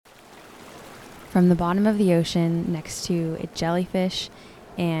From the bottom of the ocean next to a jellyfish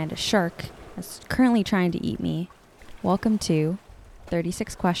and a shark that's currently trying to eat me, welcome to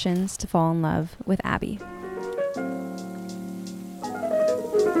 36 Questions to Fall in Love with Abby.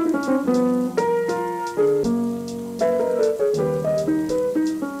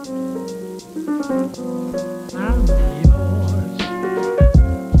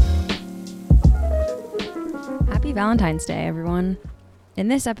 Happy Valentine's Day, everyone. In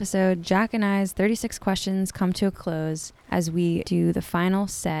this episode, Jack and I's 36 questions come to a close as we do the final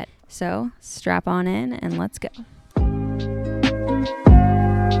set. So strap on in and let's go.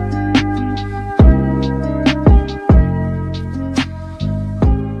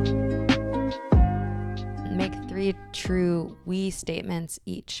 Make 3 true we statements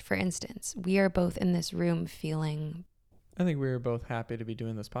each. For instance, we are both in this room feeling... I think we were both happy to be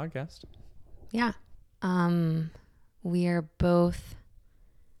doing this podcast. Yeah. We are both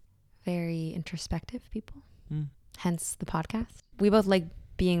very introspective people, hence the podcast. We both like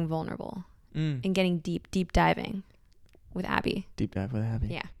being vulnerable and getting deep diving with Abby. Deep dive with Abby.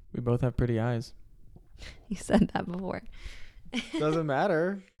 Yeah. We both have pretty eyes. You said that before. Doesn't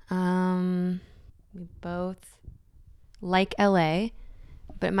matter. We both like LA,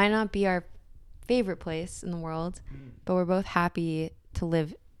 but it might not be our favorite place in the world, but we're both happy to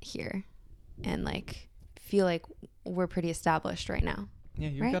live here and like feel like we're pretty established right now. Yeah,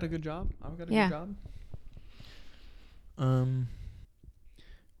 you've right? got a good job. I've got a good job.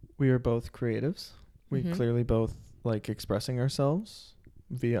 We are both creatives. We clearly both like expressing ourselves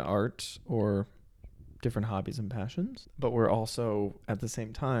via art or different hobbies and passions. But we're also, at the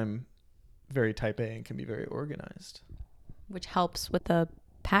same time, very type A and can be very organized. Which helps with the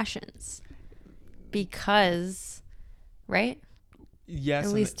passions. Because, right? Yes.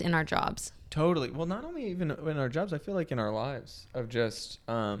 At least in our jobs. Totally. Well, not only even in our jobs, I feel like in our lives of just,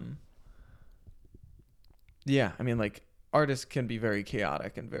 yeah, I mean, like artists can be very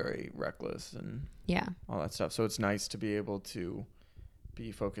chaotic and very reckless and all that stuff. So it's nice to be able to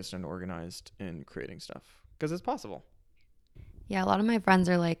be focused and organized in creating stuff because it's possible. Yeah. A lot of my friends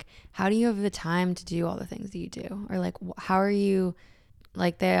are like, how do you have the time to do all the things that you do? Or like, how are you,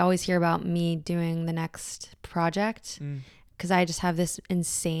 like they always hear about me doing the next project. Because I just have this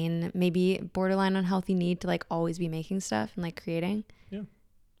insane, maybe borderline unhealthy need to like always be making stuff and like creating. Yeah.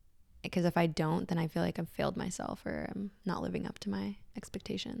 Because if I don't, then I feel like I've failed myself or I'm not living up to my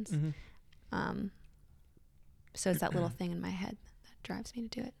expectations. So it's that little thing in my head that drives me to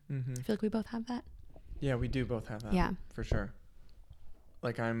do it. I feel like we both have that. Yeah, we do both have that. Yeah, for sure.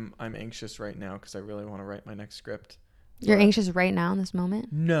 Like I'm anxious right now because I really want to write my next script. You're anxious right now in this moment?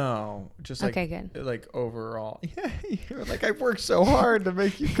 No, just like, okay, good. Like overall. Yeah, you're like, I've worked so hard to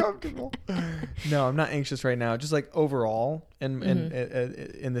make you comfortable. No, I'm not anxious right now. Just like overall and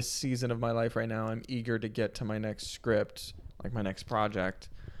in this season of my life right now, I'm eager to get to my next script, like my next project.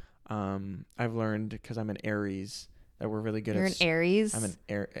 I've learned because I'm an Aries that we're really good You're at. You're an Aries? I'm an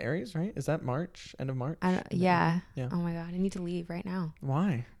Aries, right? Is that March? End of March? Yeah. Yeah. Oh my God, I need to leave right now.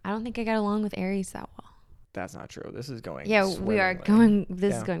 Why? I don't think I got along with Aries that well. That's not true. This is going we are going.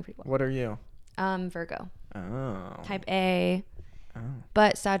 This is going pretty well. What are you? Virgo. Oh. Type A. Oh.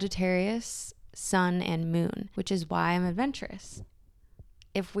 But Sagittarius, Sun, and Moon, which is why I'm adventurous.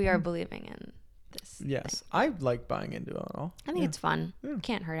 If we are believing in this. Yes, thing. I like buying into it all. I think it's fun. Yeah.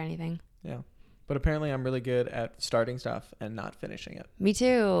 Can't hurt anything. Yeah, but apparently I'm really good at starting stuff and not finishing it. Me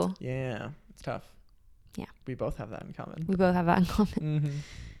too. Yeah, it's tough. Yeah, we both have that in common.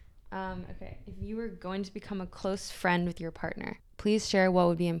 Okay, if you were going to become a close friend with your partner, please share what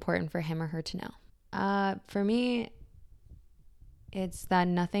would be important for him or her to know. For me, it's that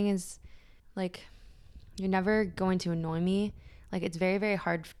nothing is like, you're never going to annoy me. Like it's very, very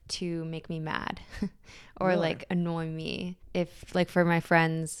hard to make me mad or really? Like annoy me. If like for my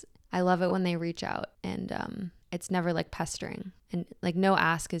friends, I love it when they reach out and it's never like pestering and like no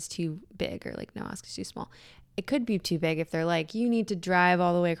ask is too big or like no ask is too small. It could be too big if they're like, you need to drive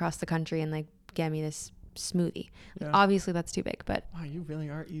all the way across the country and like get me this smoothie. Yeah. Like, obviously that's too big, but wow, you really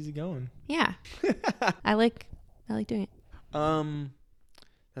are easygoing. Yeah. I like doing it.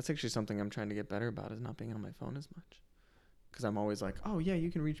 That's actually something I'm trying to get better about is not being on my phone as much. Because I'm always like, oh yeah, you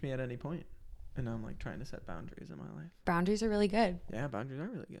can reach me at any point. And I'm like trying to set boundaries in my life. Boundaries are really good. Yeah, boundaries are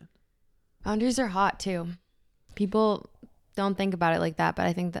really good. Boundaries are hot too. People don't think about it like that, but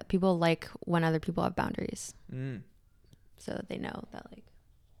I think that people like when other people have boundaries. So that they know that like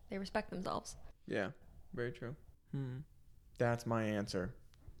they respect themselves. Yeah, very true. That's my answer.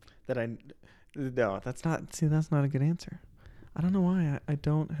 That's not a good answer. I don't know why I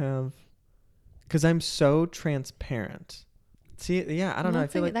don't have, because I'm so transparent. See, yeah, I don't know. I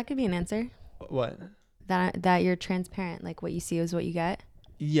feel like that could be an answer. What? That you're transparent. Like what you see is what you get.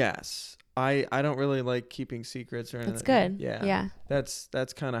 Yes. I don't really like keeping secrets or anything. That's good. Yeah. Yeah.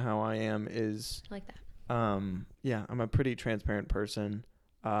 That's kind of how I am is I like that. yeah, I'm a pretty transparent person.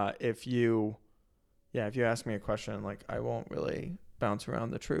 If you ask me a question, like I won't really bounce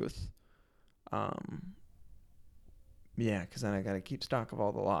around the truth. Yeah, because then I got to keep stock of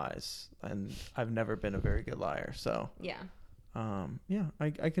all the lies, and I've never been a very good liar. So Yeah. yeah,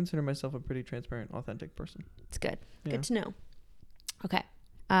 I consider myself a pretty transparent, authentic person. It's good. Yeah. Good to know. Okay.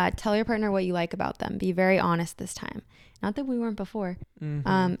 Tell your partner what you like about them. Be very honest this time. Not that we weren't before.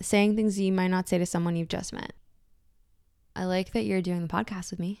 Mm-hmm. Saying things you might not say to someone you've just met. I like that you're doing the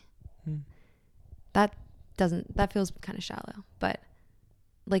podcast with me. That feels kind of shallow, but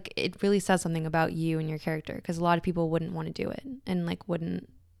like it really says something about you and your character, because a lot of people wouldn't want to do it and like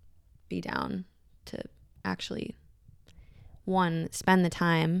wouldn't be down to actually spend the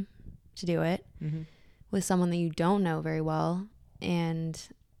time to do it with someone that you don't know very well, and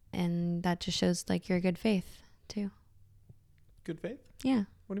that just shows like your good faith too. Good faith? Yeah.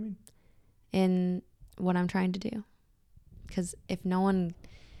 What do you mean? In what I'm trying to do, because if no one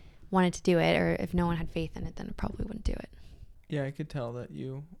wanted to do it, or if no one had faith in it, then I probably wouldn't do it. Yeah, I could tell that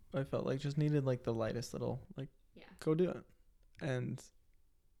I felt like just needed like the lightest little, like, go do it. And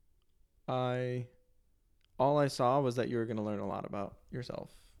all I saw was that you were going to learn a lot about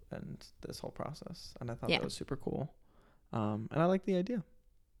yourself and this whole process. And I thought that was super cool. And I like the idea.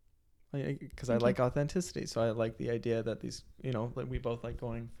 Because I like authenticity. So I like the idea that these, like we both like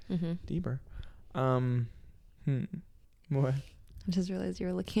going deeper. What? I just realized you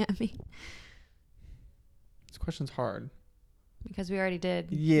were looking at me. This question's hard. Because we already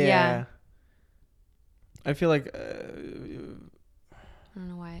did. Yeah. I feel like... I don't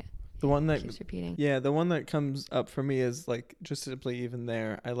know why the one that keeps repeating. Yeah, the one that comes up for me is like just simply even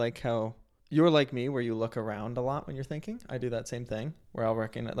there. I like how you're like me, where you look around a lot when you're thinking. I do that same thing where I'll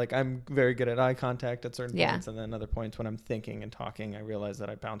recognize, like I'm very good at eye contact at certain points, and then other points when I'm thinking and talking, I realize that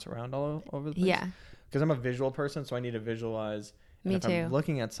I bounce around all over the place. Yeah, because I'm a visual person, so I need to visualize. Me and if too. I'm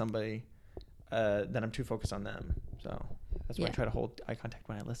looking at somebody, then I'm too focused on them. So that's why I try to hold eye contact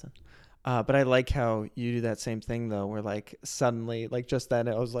when I listen. But I like how you do that same thing though, where like suddenly, like just then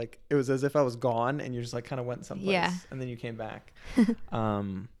it was as if I was gone and you just like kind of went someplace and then you came back.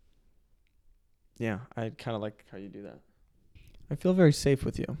 Yeah, I kind of like how you do that. I feel very safe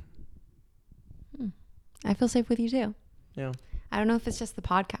with you. I feel safe with you too. Yeah. I don't know if it's just the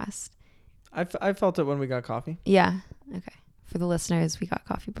podcast. I felt it when we got coffee. Yeah. Okay. For the listeners, we got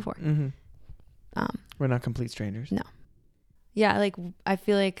coffee before. Mm-hmm. We're not complete strangers. No. Yeah, like I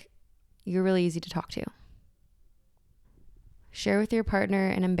feel like you're really easy to talk to. Share with your partner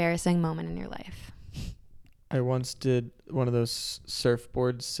an embarrassing moment in your life. I once did one of those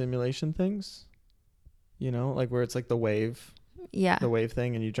surfboard simulation things. Like where it's like the wave. Yeah. The wave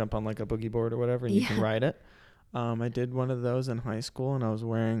thing, and you jump on like a boogie board or whatever and you can ride it. I did one of those in high school, and I was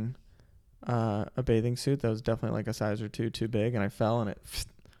wearing a bathing suit that was definitely like a size or two too big, and I fell and it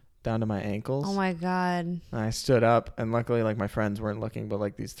down to my ankles. Oh my God. And I stood up, and luckily like my friends weren't looking, but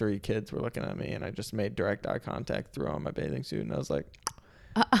like these 3 kids were looking at me, and I just made direct eye contact, threw on my bathing suit, and I was like,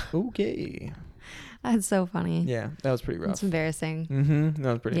 okay. That's so funny. Yeah, that was pretty rough. It's embarrassing.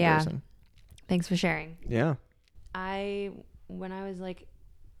 That was pretty embarrassing. Thanks for sharing. Yeah. When I was like,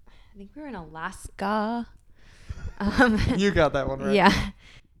 I think we were in Alaska. You got that one right. Yeah.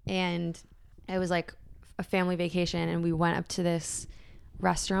 And it was like a family vacation, and we went up to this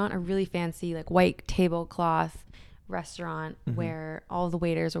restaurant, a really fancy like white tablecloth restaurant where all the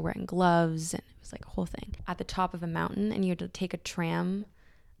waiters were wearing gloves, and it was like a whole thing at the top of a mountain, and you had to take a tram,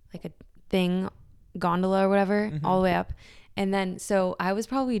 like a thing, gondola or whatever, all the way up. And then so I was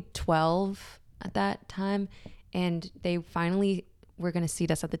probably 12 at that time, and they finally were going to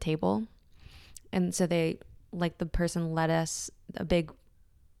seat us at the table. And so they, like, the person led us, a big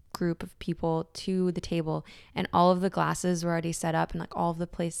group of people, to the table, and all of the glasses were already set up, and like all of the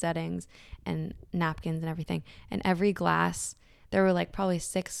place settings and napkins and everything. And every glass, there were like probably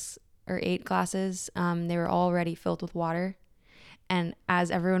 6 or 8 glasses. They were already filled with water. And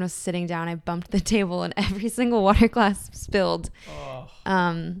as everyone was sitting down, I bumped the table, and every single water glass spilled. Oh.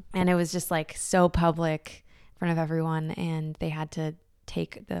 And it was just like so public in front of everyone, and they had to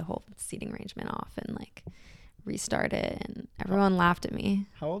take the whole seating arrangement off and like restart it, and everyone laughed at me.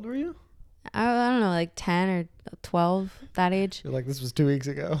 How old were you? I don't know, like 10 or 12, that age. You're like, this was 2 weeks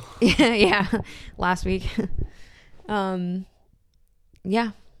ago. Yeah, last week.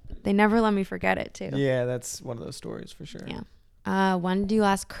 Yeah, they never let me forget it too. Yeah, that's one of those stories for sure. Yeah. When do you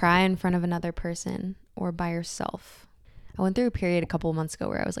last cry in front of another person or by yourself? I went through a period a couple of months ago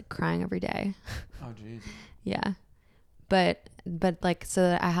where I was like crying every day. Oh, jeez. Yeah. But like, so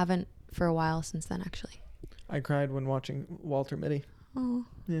that I haven't for a while since then, actually. I cried when watching Walter Mitty. Oh,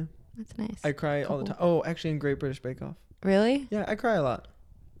 Yeah. that's nice. I cry all the time. Oh, actually in Great British Bake Off. Really? Yeah, I cry a lot.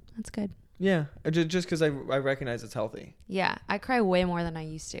 That's good. Yeah, just because I recognize it's healthy. Yeah, I cry way more than I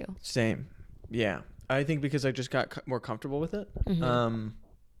used to. Same. Yeah. I think because I just got more comfortable with it.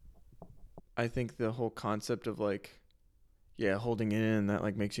 I think the whole concept of like, yeah, holding it in, that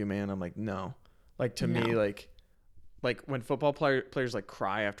like makes you a man. I'm like, no. Like to me, like when football players like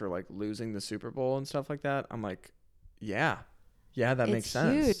cry after like losing the Super Bowl and stuff like that, I'm like, yeah, that makes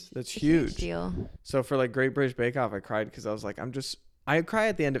sense. Huge. That's It's a huge. Deal. So for like Great British Bake Off, I cried because I was like, I cry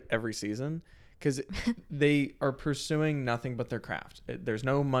at the end of every season because they are pursuing nothing but their craft. There's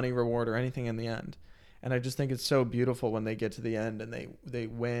no money reward or anything in the end. And I just think it's so beautiful when they get to the end and they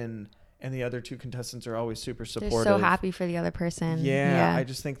win and the other two contestants are always super supportive. They're so happy for the other person. Yeah, I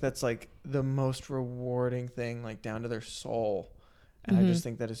just think that's like the most rewarding thing, like down to their soul. And I just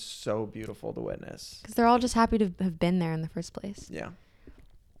think that is so beautiful to witness. Because they're all just happy to have been there in the first place. Yeah.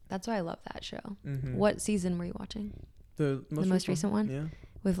 That's why I love that show. Mm-hmm. What season were you watching? The most recent one? Yeah.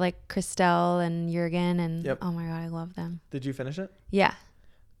 With like Christelle and Jurgen and Yep. Oh my God, I love them. Did you finish it? Yeah.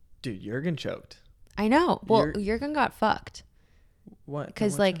 Dude, Jurgen choked. I know. Well, Jurgen got fucked. What?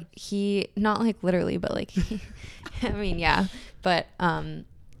 Because like he, not like literally, but like, I mean, yeah. But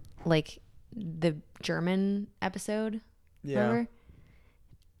like the German episode, remember?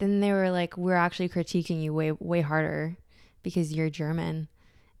 Then they were like, we're actually critiquing you way harder because you're German.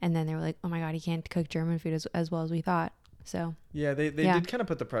 And then they were like, oh my God, he can't cook German food as well as we thought. So yeah, they did kind of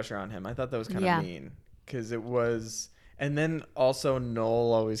put the pressure on him. I thought that was kind of mean because it was. And then also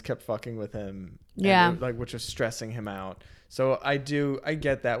Noel always kept fucking with him. Yeah. Like, which was stressing him out. So I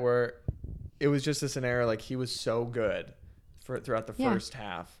get that where it was just a scenario like he was so good throughout the first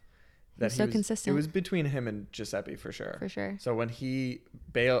half. That he was consistent. It was between him and Giuseppe for sure. For sure. So when he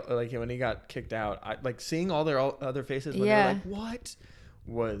bailed, like when he got kicked out, I like seeing all their other faces when they were like, what,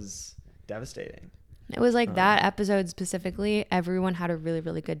 was devastating. It was like that episode specifically, everyone had a really,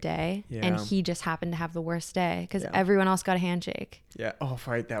 really good day. Yeah. And he just happened to have the worst day because everyone else got a handshake. Yeah. Oh,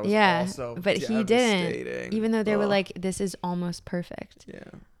 right. That was also but he didn't, even though they were like, this is almost perfect. Yeah.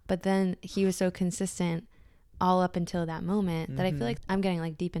 But then he was so consistent all up until that moment that I feel like I'm getting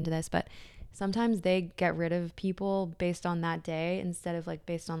like deep into this, but sometimes they get rid of people based on that day instead of like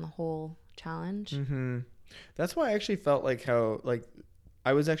based on the whole challenge. Mm-hmm. That's why I actually felt like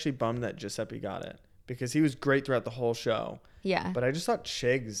I was actually bummed that Giuseppe got it. Because he was great throughout the whole show. Yeah. But I just thought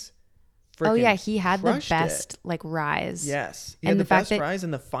Chigs he had the best like rise. Yes. He had the best rise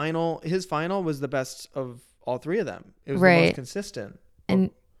and his final was the best of all three of them. It was the most consistent.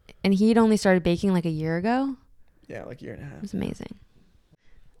 And he'd only started baking like a year ago. Yeah, like a year and a half. It was amazing.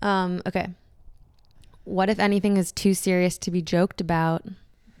 Okay. What if anything is too serious to be joked about?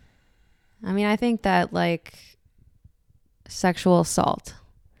 I mean, I think that like sexual assault.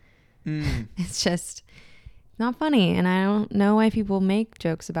 It's just not funny, and I don't know why people make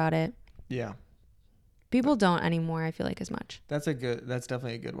jokes about it. Yeah, people don't anymore. I feel like as much. That's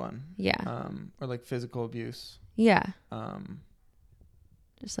definitely a good one. Yeah. Or like physical abuse. Yeah.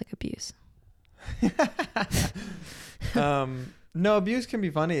 Just like abuse. No, abuse can be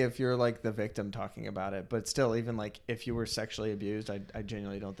funny if you're like the victim talking about it, but still, even like if you were sexually abused, I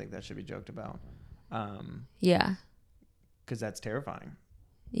genuinely don't think that should be joked about. Yeah. Because that's terrifying.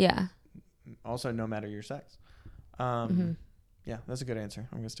 Yeah. Also, no matter your sex. Yeah, that's a good answer.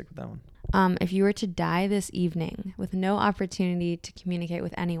 I'm going to stick with that one. If you were to die this evening with no opportunity to communicate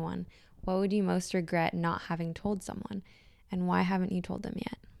with anyone, what would you most regret not having told someone? And why haven't you told them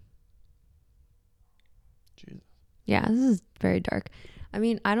yet? Jesus. Yeah, this is very dark. I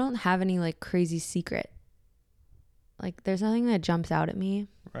mean, I don't have any like crazy secret. Like, there's nothing that jumps out at me.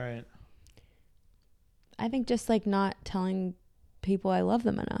 Right. I think just like not telling people I love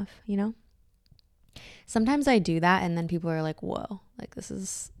them enough, you know? Sometimes I do that and then people are like, whoa, like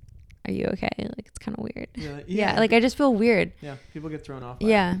are you okay? Like it's kind of weird. Yeah, like I just feel weird. Yeah, people get thrown off by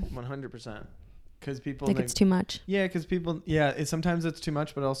it 100%. Because people think it's too much. Yeah, because people, sometimes it's too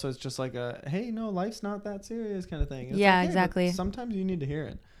much, but also it's just like hey, no, life's not that serious kind of thing. It's yeah, exactly. Sometimes you need to hear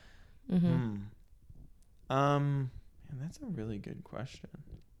it. And that's a really good question.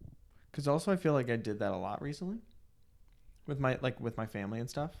 Because also I feel like I did that a lot recently. With my family and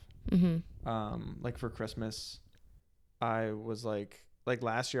stuff. Like for Christmas, I was like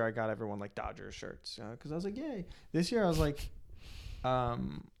last year I got everyone like Dodgers shirts because I was like, yay. This year I was like,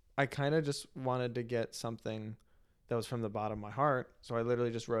 I kind of just wanted to get something that was from the bottom of my heart, so I literally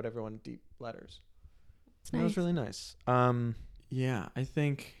just wrote everyone deep letters. It's That nice. was really nice. Yeah, I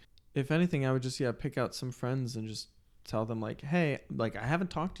think if anything, I would just pick out some friends and just tell them like, hey, like I haven't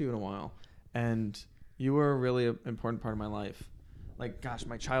talked to you in a while, and you were a really important part of my life. Like, gosh,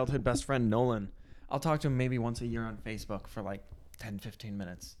 my childhood best friend Nolan. I'll talk to him maybe once a year on Facebook for like 10, 15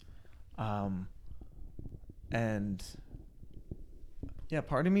 minutes. And yeah,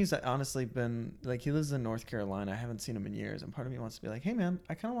 part of me's honestly been like, he lives in North Carolina. I haven't seen him in years, and part of me wants to be like, hey man,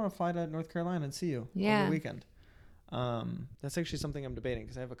 I kind of want to fly to North Carolina and see you over the weekend. That's actually something I'm debating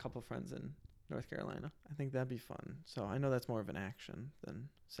because I have a couple friends in North Carolina. I think that'd be fun. So I know that's more of an action than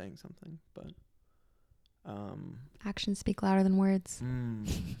saying something, but Actions speak louder than words.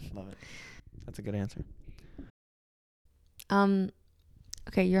 love it. That's a good answer.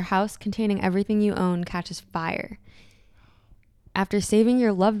 Okay, your house containing everything you own catches fire. After saving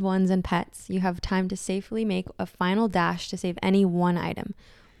your loved ones and pets, you have time to safely make a final dash to save any one item.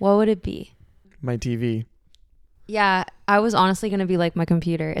 What would it be? My TV. Yeah, I was honestly going to be like my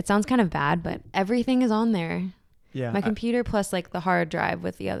computer. It sounds kind of bad, but everything is on there. Yeah. My computer plus like the hard drive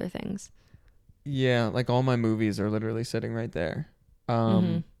with the other things. Yeah, like all my movies are literally sitting right there.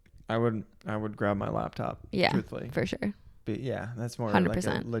 I would grab my laptop. Yeah, truthfully. for sure. But yeah, that's more 100%. like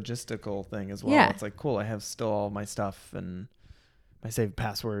a logistical thing as well. Yeah. It's like, cool, I have still all my stuff and my saved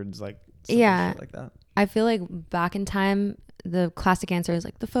passwords, like Yeah, shit like that. I feel like back in time, the classic answer is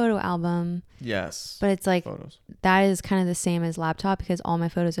like the photo album. Yes. But it's like photos. that is kind of the same as laptop because all my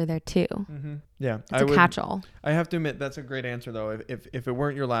photos are there too. Yeah, It's a catch-all. I have to admit that's a great answer though. If it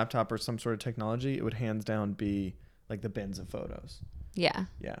weren't your laptop or some sort of technology, it would hands down be like the bins of photos. Yeah.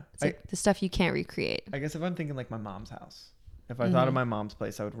 Yeah. It's like the stuff you can't recreate. I guess if I'm thinking like my mom's house, if I thought of my mom's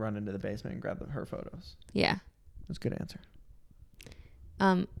place, I would run into the basement and grab her photos. Yeah. That's a good answer.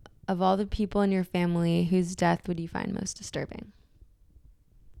 Of all the people in your family, whose death would you find most disturbing?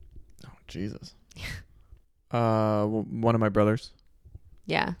 Oh, Jesus. One of my brothers.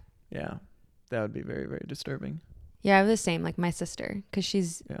 Yeah. Yeah. That would be very, very disturbing. Yeah, I have the same, like my sister, because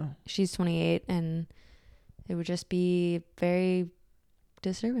she's 28, and it would just be very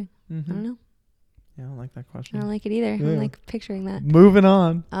disturbing. I don't know. Yeah, I don't like that question. I don't like it either. Yeah. I'm like picturing that. Moving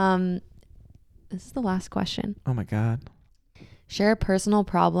on. This is the last question. Oh my God. Share a personal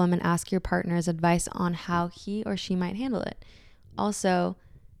problem and ask your partner's advice on how he or she might handle it. Also,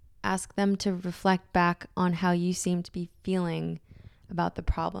 ask them to reflect back on how you seem to be feeling about the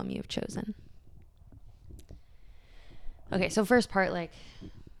problem you've chosen. Okay, so first part, like,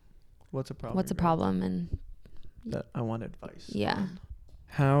 what's a problem? What's a problem? And that I want advice. Yeah. On.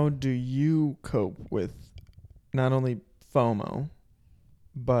 How do you cope with not only FOMO,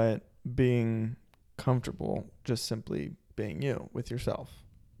 but being comfortable just simply being you with yourself?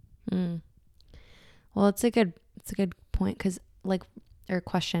 Well, it's a good point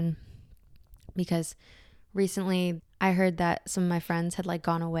question, because recently I heard that some of my friends had like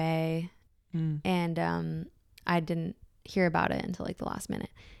gone away, and I didn't hear about it until like the last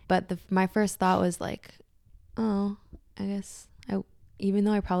minute. But my first thought was like, oh, I guess even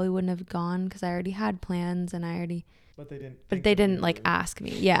though I probably wouldn't have gone because I already had plans and But they didn't. But they didn't like ask me.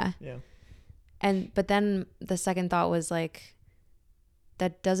 Yeah. Yeah. But then the second thought was like,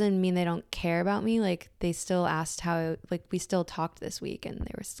 that doesn't mean they don't care about me. Like they still asked we still talked this week, and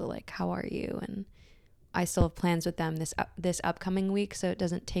they were still like, how are you? And I still have plans with them this upcoming week, so it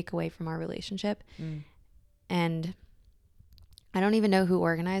doesn't take away from our relationship. And I don't even know who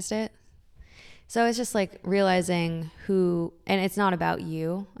organized it. So it's just like realizing who, and it's not about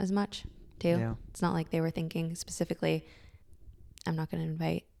you as much too. Yeah. It's not like they were thinking specifically, I'm not going to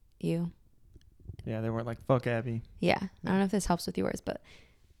invite you. Yeah, they weren't like, fuck Abby. Yeah. I don't know if this helps with yours, but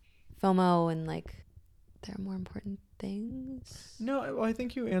FOMO and like, there are more important things. No, well, I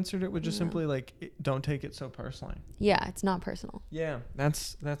think you answered it with just simply like, don't take it so personally. Yeah, it's not personal. Yeah,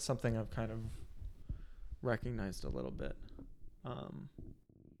 that's something I've kind of recognized a little bit.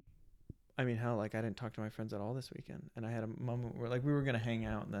 I mean, hell, like I didn't talk to my friends at all this weekend, and I had a moment where like we were gonna hang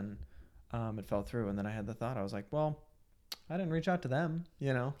out, and then it fell through, and then I had the thought, I was like, well, I didn't reach out to them,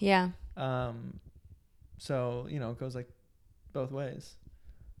 you know. Yeah. So it goes like both ways.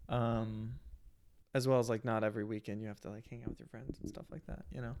 As well as like not every weekend you have to like hang out with your friends and stuff like that,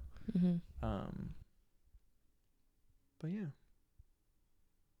 you know. But yeah.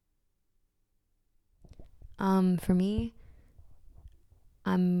 For me,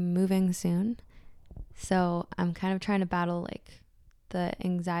 I'm moving soon, so I'm kind of trying to battle like the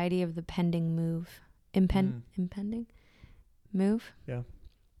anxiety of the pending move, impending move. Yeah.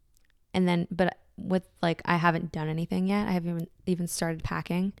 And then, but with like, I haven't done anything yet. I haven't even started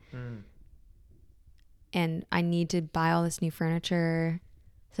packing, and I need to buy all this new furniture.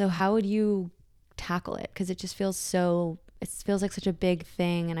 So how would you tackle it, because it just feels like such a big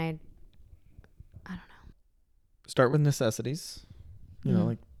thing, and I don't know. Start with necessities, you know,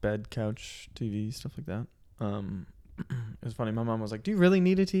 like bed, couch, TV, stuff like that. It was funny. My mom was like, "Do you really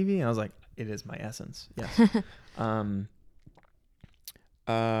need a TV?" And I was like, "It is my essence." Yes.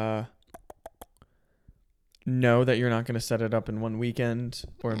 Know that you're not going to set it up in one weekend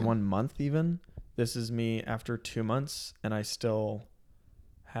or in 1 month even. This is me after 2 months, and I still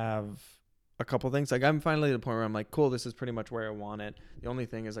have a couple things. Like, I'm finally at the point where I'm like, cool, this is pretty much where I want it. The only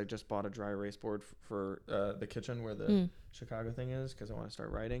thing is I just bought a dry erase board for the kitchen where the Chicago thing is, because I want to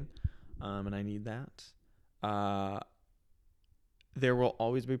start writing, and I need that. There will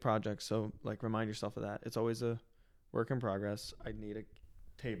always be projects, so like remind yourself of that. It's always a work in progress. I need a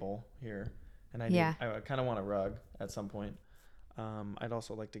table here, and I kind of want a rug at some point. I'd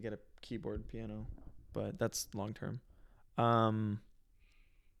also like to get a keyboard piano, but that's long term.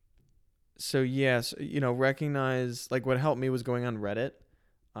 So yes, you know, recognize, like, what helped me was going on Reddit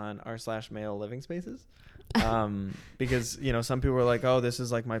on r/male living spaces. Because, you know, some people were like, oh, this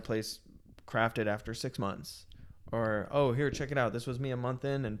is like my place crafted after 6 months, or, oh, here, check it out, this was me a month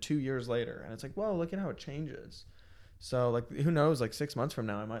in and 2 years later. And it's like, whoa, look at how it changes. So, like, who knows, like 6 months from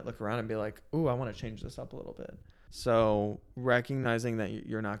now I might look around and be like, ooh, I want to change this up a little bit. So recognizing that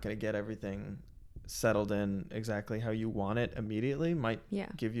you're not going to get everything settled in exactly how you want it immediately might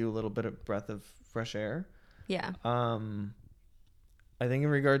give you a little bit of breath of fresh air. I think in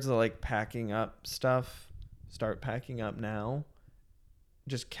regards to like packing up stuff, start packing up now,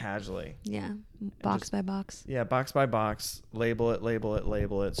 just casually. Box by box. Box by box. Label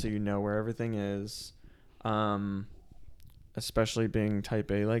it so you know where everything is. Especially being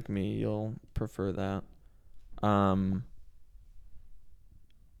type A like me, you'll prefer that. When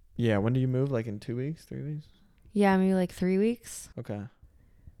do you move? Like in 2 weeks, 3 weeks? Maybe like 3 weeks. Okay.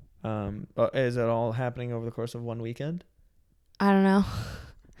 Is it all happening over the course of one weekend? I don't know.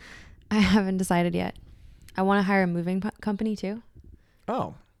 I haven't decided yet. I want to hire a moving company too.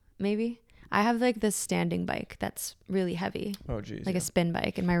 Oh. Maybe. I have like this standing bike that's really heavy. Oh, geez. Like a spin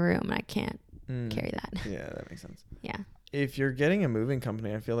bike in my room, and I can't carry that. Yeah, that makes sense. Yeah. If you're getting a moving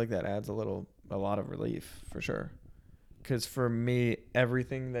company, I feel like that adds a lot of relief for sure. Because for me,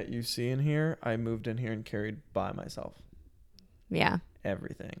 everything that you see in here, I moved in here and carried by myself. Yeah.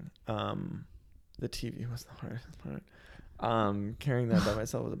 Everything. The TV was the hardest part. Carrying that by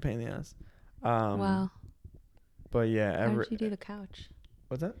myself was a pain in the ass. Wow. But yeah. How did you do the couch?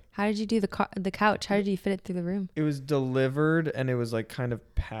 What's that? How did you do the couch? How did you fit it through the room? It was delivered, and it was like kind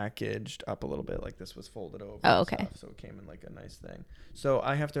of packaged up a little bit. Like this was folded over. Oh, okay. So it came in like a nice thing. So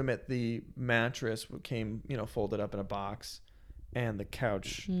I have to admit, the mattress came, folded up in a box, and the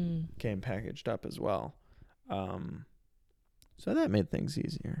couch came packaged up as well. So that made things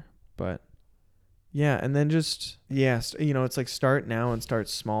easier. But yeah, and then just it's like start now and start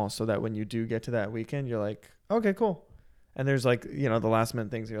small, so that when you do get to that weekend, you're like, okay, cool. And there's like, the last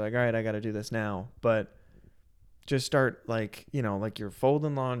minute things you're like, all right, I got to do this now. But just start like, like you're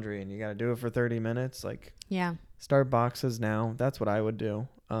folding laundry and you got to do it for 30 minutes. Like, start boxes now. That's what I would do.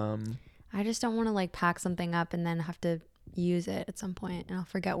 I just don't want to like pack something up and then have to use it at some point and I'll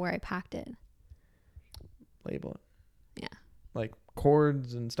forget where I packed it. Label it. Yeah. Like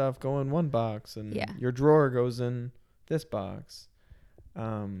cords and stuff go in one box, and your drawer goes in this box.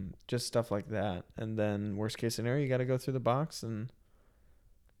 Just stuff like that. And then worst case scenario, you got to go through the box. And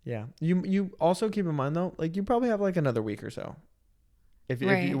you also keep in mind though, like you probably have like another week or so if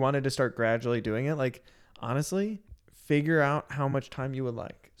you wanted to start gradually doing it. Like honestly, figure out how much time you would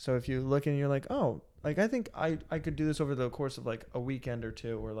like. So if you look and you're like, oh, like I think I could do this over the course of like a weekend or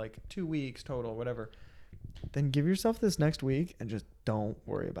two, or like 2 weeks total, whatever, then give yourself this next week and just don't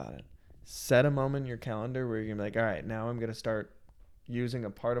worry about it. Set a moment in your calendar where you're gonna be like, all right, now I'm gonna start using a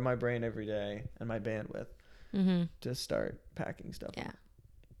part of my brain every day and my bandwidth to start packing stuff. Yeah.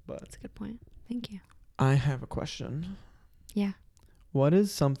 But that's a good point. Thank you. I have a question. Yeah. What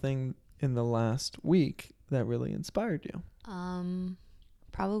is something in the last week that really inspired you?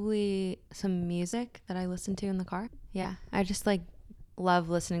 Probably some music that I listened to in the car. Yeah. I just like love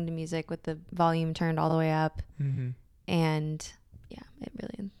listening to music with the volume turned all the way up. And yeah, it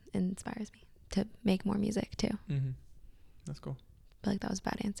really inspires me to make more music too. That's cool. I feel like that was a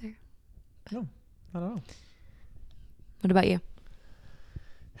bad answer. No, not at all. What about you?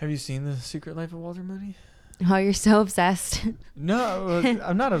 Have you seen The Secret Life of Walter Moody? Oh, you're so obsessed. No,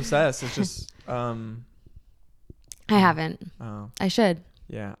 I'm not obsessed. It's just I haven't. Oh. I should.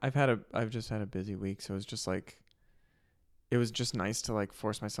 Yeah, I've just had a busy week, so it's just like it was just nice to like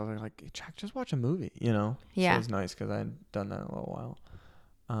force myself to like, hey, Jack, just watch a movie, Yeah. So it was nice because I hadn't done that in a little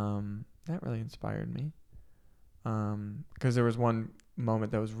while. that really inspired me. Because there was one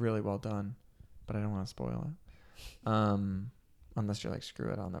moment that was really well done, but I don't want to spoil it. Unless you're like,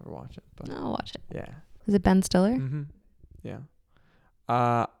 screw it, I'll never watch it. But No, I'll watch it. yeah. Is it Ben Stiller? Mm-hmm. Yeah.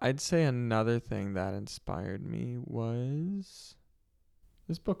 I'd say another thing that inspired me was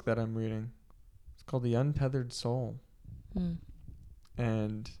this book that I'm reading. It's called The Untethered Soul. Mm.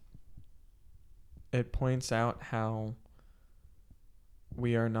 And it points out how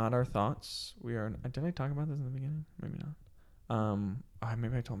we are not our thoughts. Did I talk about this in the beginning? Maybe not.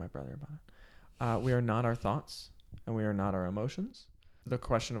 Maybe I told my brother about it. We are not our thoughts, and we are not our emotions. The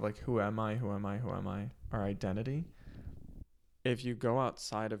question of like, who am I? Who am I? Who am I? Our identity. If you go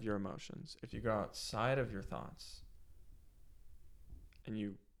outside of your emotions, if you go outside of your thoughts, and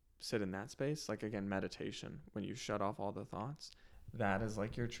you sit in that space, like again, meditation, when you shut off all the thoughts, that is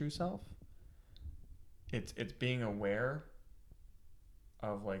like your true self. It's being aware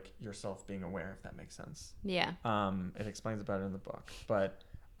of like yourself being aware, if that makes sense. Yeah. It explains it better in the book, but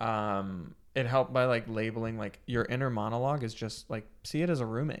it helped by like labeling like your inner monologue is just like, see it as a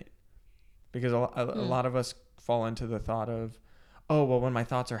roommate, because a lot of us fall into the thought of, oh, well, when my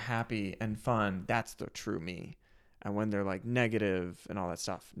thoughts are happy and fun, that's the true me. And when they're like negative and all that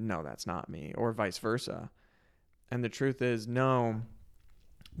stuff, no, that's not me, or vice versa. And the truth is, no,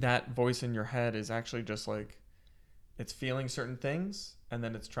 that voice in your head is actually just like, it's feeling certain things and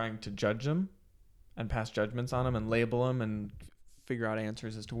then it's trying to judge them and pass judgments on them and label them and figure out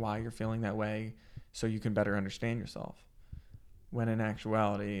answers as to why you're feeling that way so you can better understand yourself. When in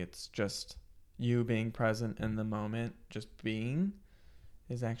actuality, it's just you being present in the moment, just being,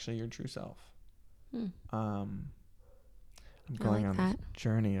 is actually your true self. I'm going on this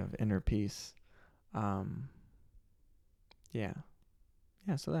journey of inner peace. Yeah,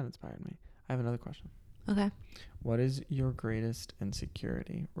 so that inspired me. I have another question. Okay. What is your greatest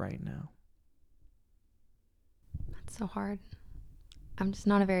insecurity right now? That's so hard. I'm just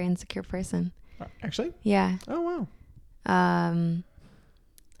not a very insecure person. Actually? Yeah. Oh, wow.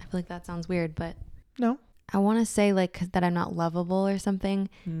 I feel like that sounds weird, but no. I want to say like that I'm not lovable or something,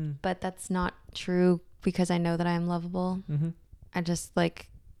 but that's not true because I know that I am lovable. Mm-hmm. I just like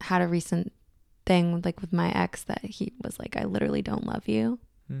had a recent thing like with my ex that he was like, I literally don't love you.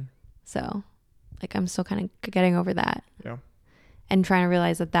 So like I'm still kind of getting over that. Yeah. And trying to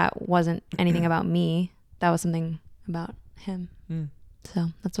realize that that wasn't anything about me. That was something about him. So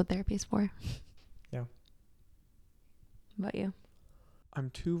that's what therapy is for. Yeah. What about you? I'm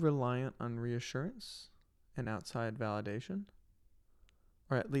too reliant on reassurance and outside validation,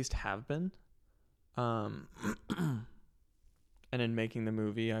 or at least have been. And in making the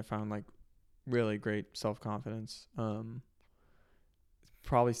movie, I found like really great self-confidence.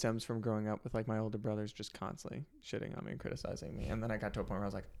 Probably stems from growing up with like my older brothers just constantly shitting on me and criticizing me. And then I got to a point where I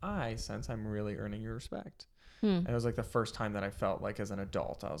was like, I sense I'm really earning your respect. And it was like the first time that I felt like as an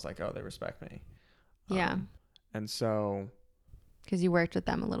adult, I was like, oh, they respect me. Yeah. And so. Because you worked with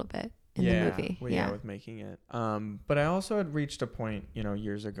them a little bit in the movie. Well, yeah, with making it. But I also had reached a point,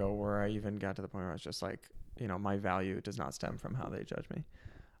 years ago where I even got to the point where I was just like, my value does not stem from how they judge me.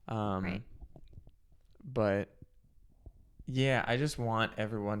 Right. But yeah, I just want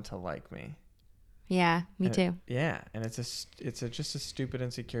everyone to like me. Yeah, me too. Yeah, and it's just a stupid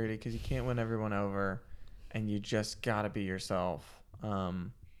insecurity because you can't win everyone over, and you just gotta be yourself.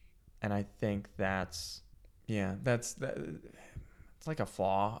 And I think that's it's like a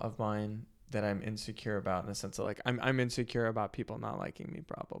flaw of mine that I'm insecure about, in the sense that like I'm insecure about people not liking me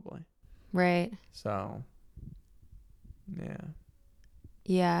probably. Right. So. Yeah.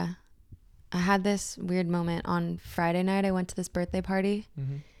 Yeah. I had this weird moment on Friday night. I went to this birthday party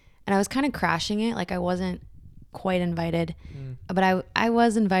and I was kind of crashing it. Like I wasn't quite invited, but I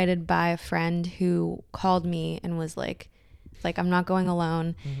was invited by a friend who called me and was like, I'm not going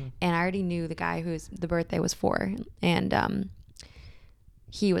alone. And I already knew the guy whose the birthday was for. And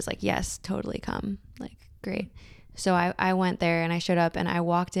he was like, yes, totally come. Like, great. So I went there and I showed up and I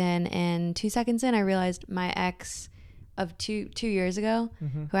walked in, and 2 seconds in, I realized my ex of two years ago,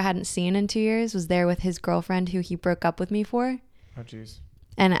 who I hadn't seen in 2 years, was there with his girlfriend who he broke up with me for. Oh, jeez.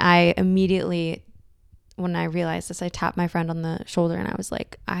 And I immediately, when I realized this, I tapped my friend on the shoulder and I was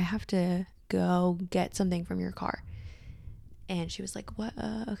like, I have to go get something from your car. And she was like, what?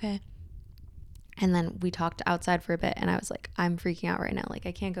 Okay. And then we talked outside for a bit and I was like, I'm freaking out right now. Like,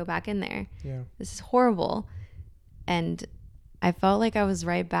 I can't go back in there. Yeah. This is horrible. And I felt like I was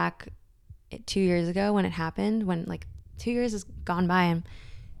right back 2 years ago when it happened, when like 2 years has gone by and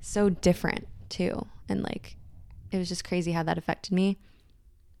so different too. And like, it was just crazy how that affected me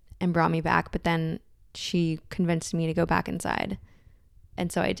and brought me back. But then she convinced me to go back inside.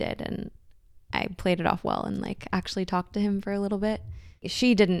 And so I did. And I played it off well and like actually talked to him for a little bit.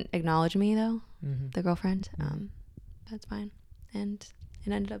 She didn't acknowledge me though, the girlfriend. That's fine. And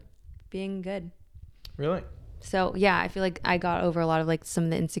it ended up being good. Really? So yeah, I feel like I got over a lot of like some of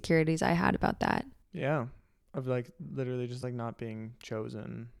the insecurities I had about that. Yeah. Of like literally just like not being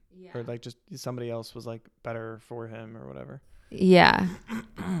chosen. Yeah. Or like just somebody else was like better for him or whatever. Yeah.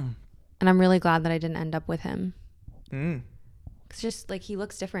 And I'm really glad that I didn't end up with him. It's just like he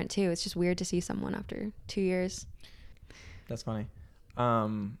looks different too. It's just weird to see someone after 2 years. That's funny.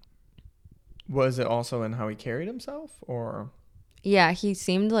 Was it also in how he carried himself or? Yeah, he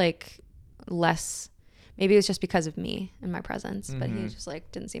seemed like less, maybe it was just because of me and my presence, but he just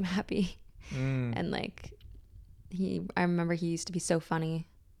like didn't seem happy. And like I remember he used to be so funny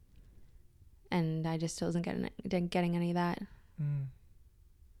and I just wasn't getting any of that.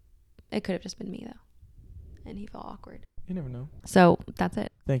 It could have just been me though. And he felt awkward. You never know. So that's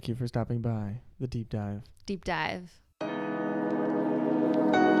it. Thank you for stopping by the deep dive. Deep dive.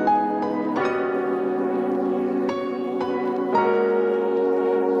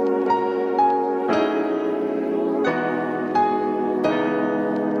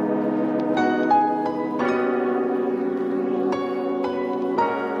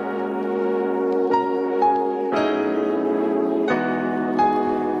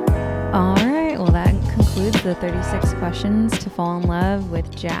 All right, well that concludes the 36 questions to fall in love with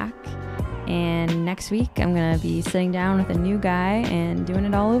Jack. And next week I'm going to be sitting down with a new guy and doing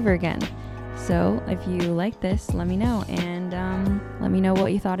it all over again. So if you like this, let me know, and let me know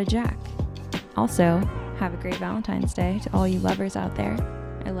what you thought of Jack. Also, have a great Valentine's Day to all you lovers out there.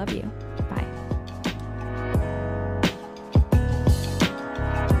 I love you.